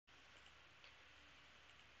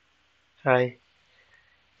Hi.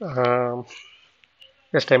 Um,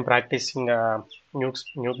 just I'm practicing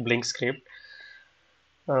nuke blink script.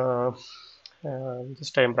 Uh,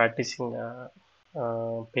 just I'm practicing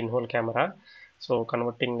pinhole camera. So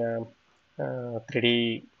converting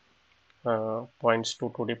 3D points to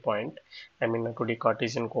 2D point. I mean 2D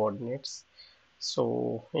Cartesian coordinates.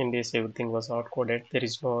 So in this everything was hard coded. There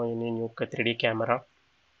is no any nuke 3D camera,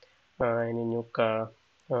 any nuke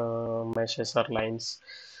meshes or lines.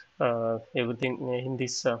 Everything in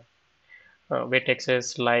this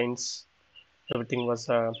vertexes, lines, everything was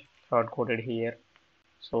hard coded here.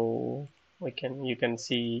 So we can you can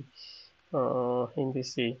see in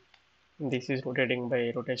this is rotating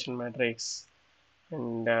by rotation matrix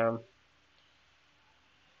and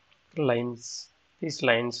lines. These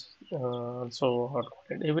lines also hard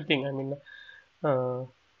coded everything. I mean, uh,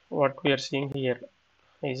 what we are seeing here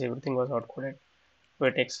is everything was hard coded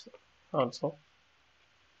vertex also,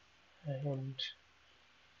 and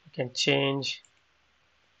you can change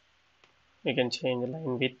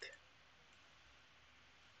line width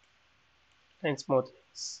and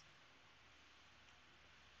smoothness.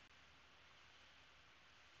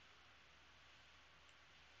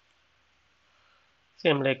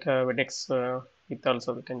 Same like vertex width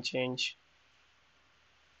also we can change,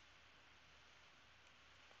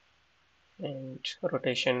 and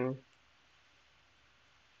rotation,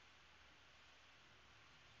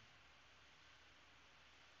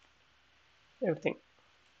 everything.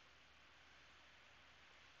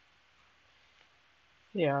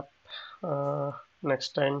 Yeah. uh, next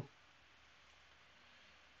time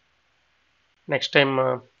next time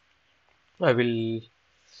I will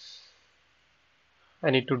I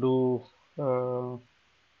need to do um,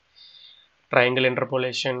 triangle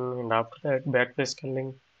interpolation, and after that backface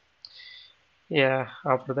scaling. Yeah,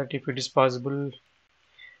 after that if it is possible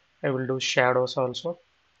I will do shadows also.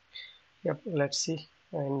 Yep, let's see.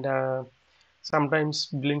 And sometimes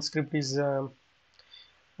blink script is uh,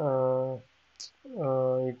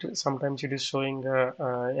 sometimes it is showing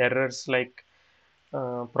errors like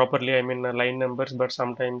properly, I mean line numbers, but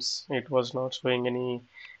sometimes it was not showing any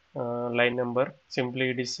line number. Simply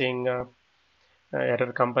it is saying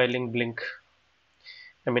error compiling blink,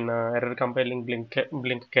 I mean error compiling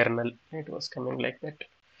blink kernel. It was coming like that.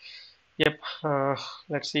 Yep.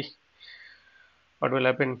 Let's see what will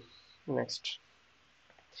happen next.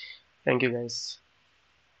 Thank you guys.